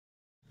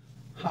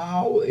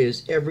How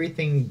is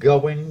everything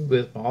going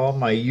with all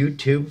my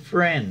YouTube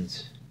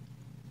friends?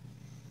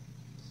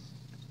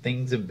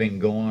 Things have been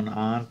going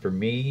on for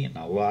me and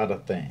a lot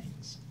of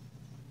things.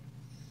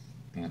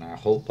 And I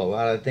hope a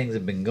lot of things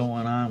have been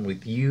going on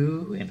with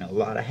you and a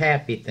lot of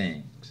happy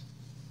things.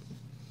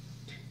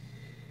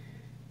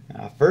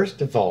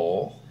 First of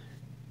all,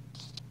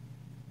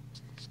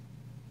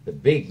 the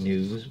big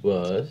news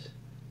was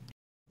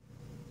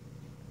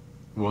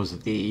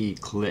the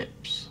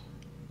eclipse.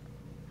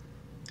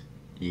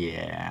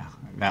 Yeah,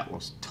 that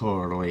was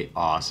totally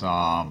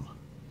awesome.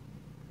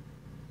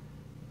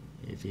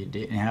 If you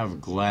didn't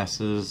have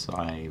glasses,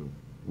 I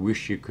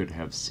wish you could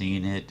have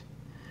seen it.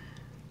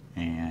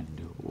 And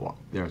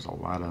there's a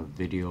lot of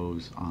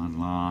videos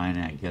online,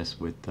 I guess,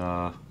 with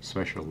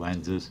special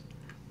lenses.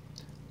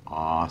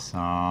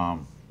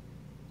 Awesome.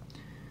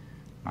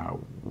 I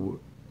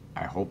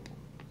hope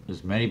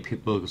as many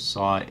people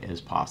saw it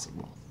as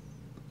possible.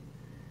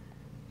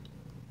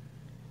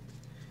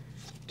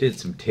 Did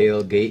some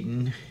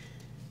tailgating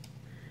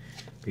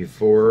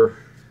before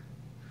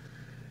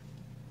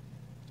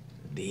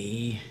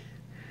the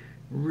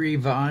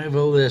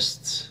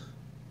Revivalists.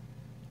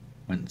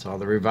 Went and saw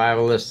the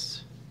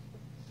Revivalists.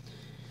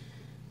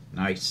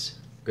 Nice.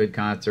 Good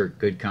concert,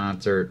 good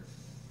concert.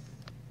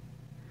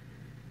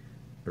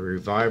 The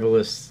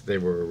Revivalists, they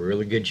were a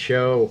really good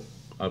show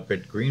up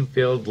at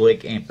Greenfield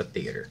Lake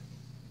Amphitheater.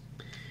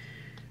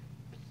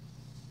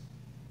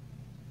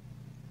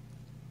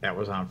 That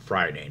was on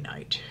Friday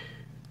night.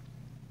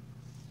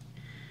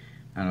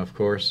 And of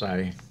course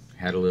I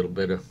had a little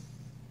bit of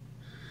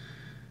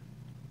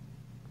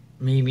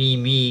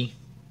me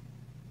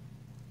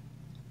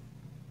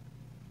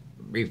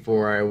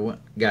before I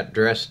got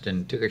dressed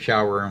and took a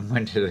shower and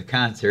went to the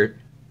concert.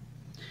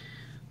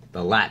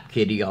 The lap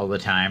kitty all the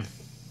time.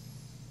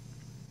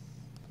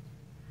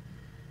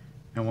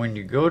 And when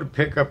you go to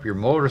pick up your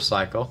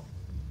motorcycle,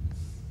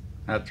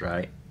 that's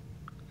right,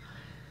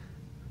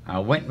 I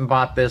went and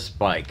bought this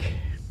bike.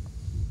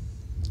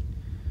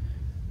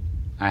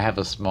 I have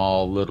a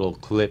small little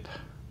clip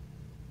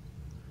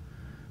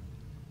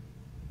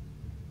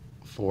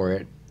for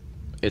it.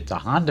 It's a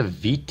Honda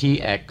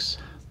VTX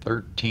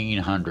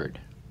 1300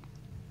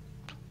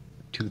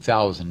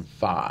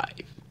 2005.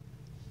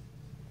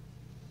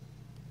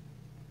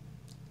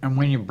 And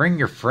when you bring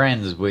your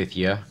friends with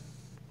you,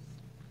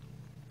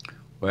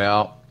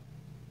 well,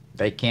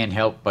 they can't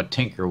help but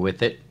tinker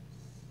with it.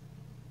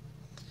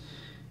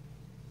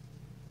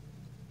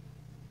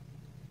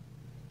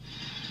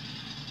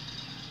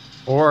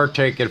 Or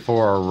take it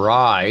for a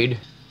ride.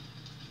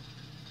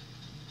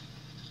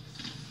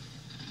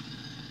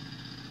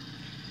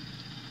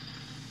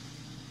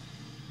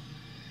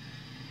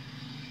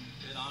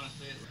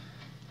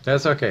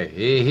 That's okay.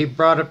 He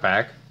brought it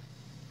back.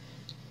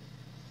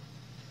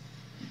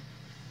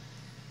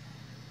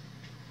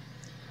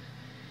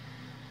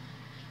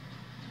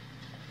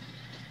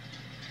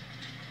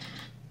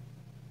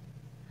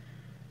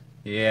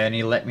 Yeah, and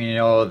he let me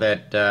know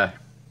that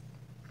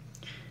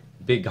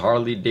big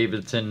Harley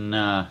Davidson,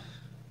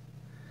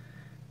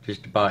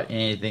 just about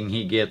anything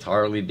he gets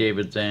Harley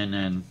Davidson,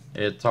 and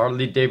it's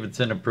Harley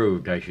Davidson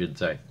approved, I should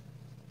say.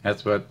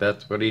 That's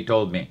what he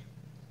told me.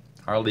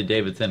 Harley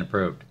Davidson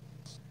approved.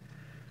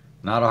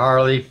 Not a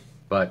Harley,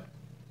 but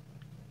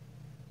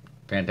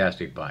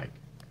fantastic bike.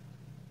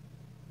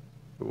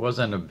 It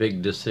wasn't a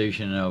big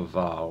decision of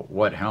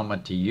what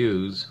helmet to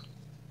use.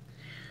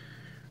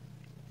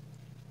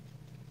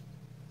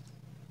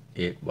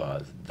 It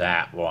was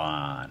that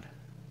one.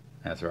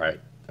 That's right.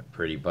 The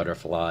pretty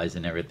butterflies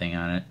and everything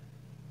on it.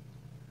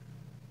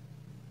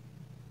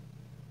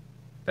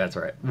 That's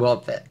right.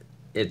 Well,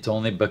 it's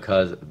only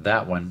because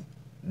that one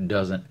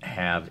doesn't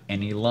have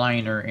any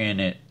liner in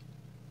it.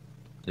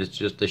 It's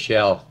just a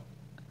shell.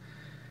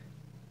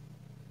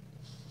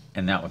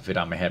 And that one fit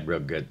on my head real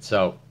good.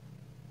 So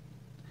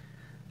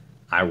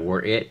I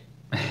wore it.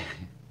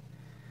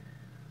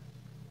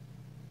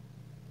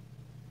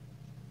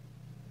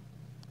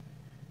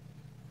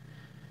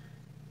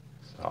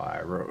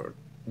 So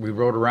we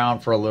rode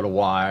around for a little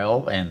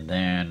while, and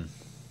then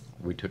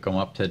we took him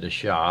up to the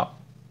shop.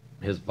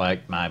 His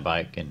bike, my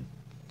bike, and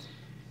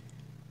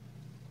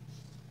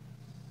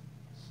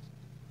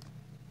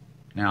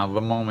now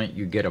the moment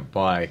you get a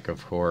bike,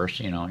 of course,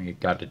 you know, you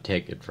got to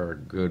take it for a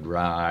good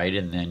ride,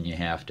 and then you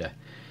have to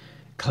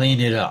clean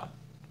it up.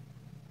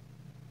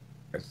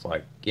 It's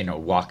like, you know,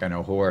 walking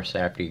a horse.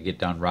 After you get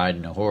done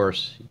riding a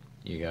horse,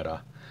 you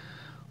gotta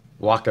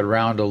walk it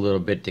around a little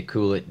bit to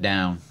cool it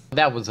down.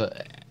 It was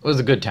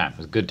a good time. It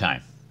was a good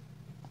time.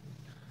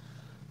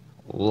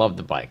 Love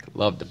the bike.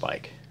 Love the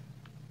bike.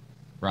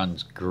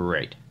 Runs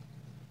great.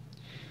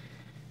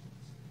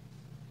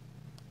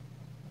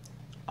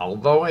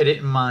 Although I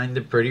didn't mind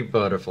the pretty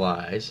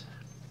butterflies,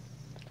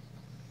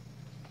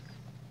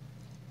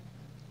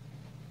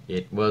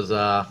 it was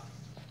a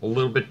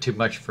little bit too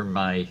much for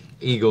my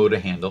ego to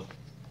handle.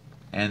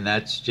 And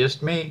that's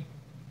just me.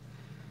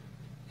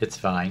 It's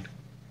fine.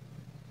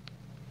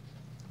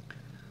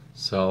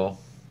 So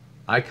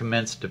I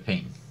commenced to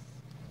paint.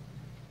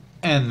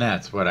 And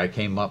that's what I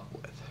came up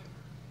with.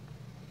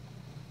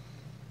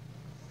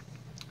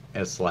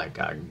 It's like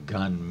a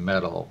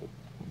gunmetal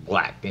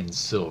black and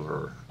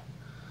silver.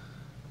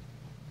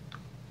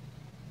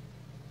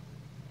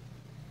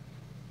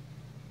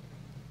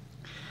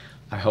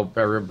 I hope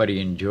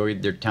everybody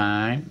enjoyed their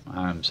time.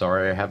 I'm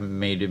sorry I haven't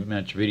made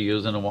much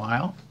videos in a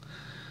while.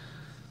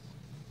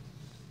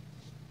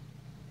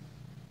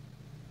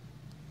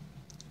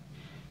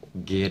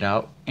 Get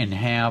out and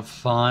have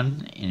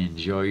fun and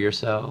enjoy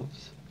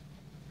yourselves.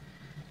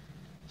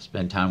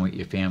 Spend time with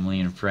your family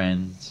and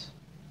friends.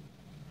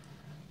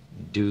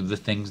 Do the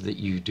things that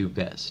you do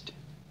best.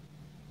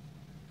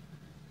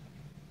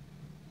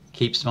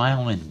 Keep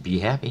smiling and be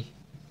happy.